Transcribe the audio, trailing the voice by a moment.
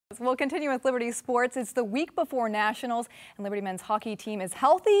We'll continue with Liberty Sports. It's the week before Nationals, and Liberty men's hockey team is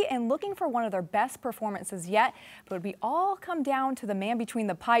healthy and looking for one of their best performances yet. But it would be all come down to the man between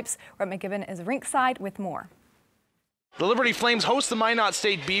the pipes. Rhett McGibbon is ringside with more. The Liberty Flames host the Minot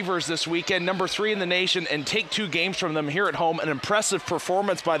State Beavers this weekend, number 3 in the nation, and take 2 games from them here at home. An impressive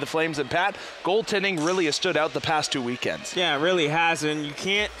performance by the Flames. And Pat, goaltending really has stood out the past 2 weekends. Yeah, it really has, and you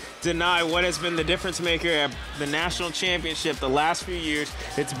can't deny what has been the difference maker at the national championship the last few years.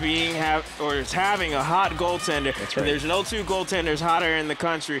 It's having a hot goaltender. That's right. And there's no 2 goaltenders hotter in the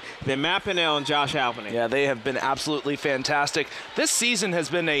country than Matt Pinnell and Josh Halpany. Yeah, they have been absolutely fantastic. This season has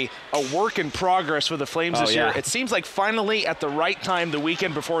been a work in progress for the Flames this year. It seems like finally at the right time, the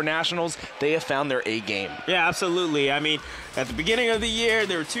weekend before Nationals, they have found their A game. Yeah, absolutely. I mean, at the beginning of the year,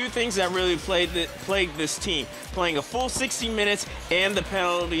 there were 2 things that really plagued this team. Playing a full 60 minutes and the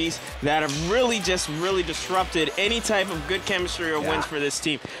penalties that have really disrupted any type of good chemistry or wins for this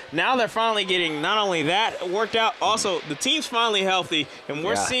team. Now they're finally getting not only that worked out, also the team's finally healthy, and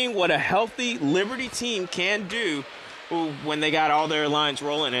we're seeing what a healthy Liberty team can do when they got all their lines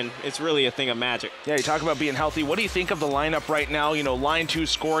rolling, and it's really a thing of magic. Yeah, you talk about being healthy. What do you think of the lineup right now? You know, line 2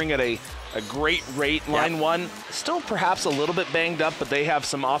 scoring at a great rate. Line 1 still perhaps a little bit banged up, but they have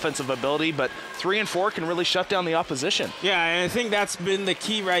some offensive ability. But 3 and 4 can really shut down the opposition. Yeah, and I think that's been the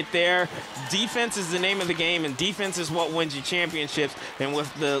key right there. Defense is the name of the game, and defense is what wins you championships. And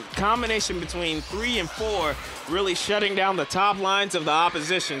with the combination between 3 and 4, really shutting down the top lines of the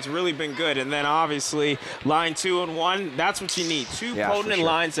opposition's really been good. And then obviously line 2 and 1, that's what you need. 2 potent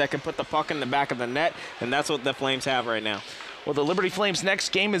lines that can put the puck in the back of the net, and that's what the Flames have right now. Well, the Liberty Flames' next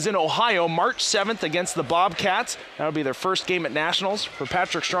game is in Ohio, March 7th against the Bobcats. That'll be their first game at Nationals. For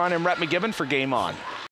Patrick Strawn and Rhett McGibbon for Game On.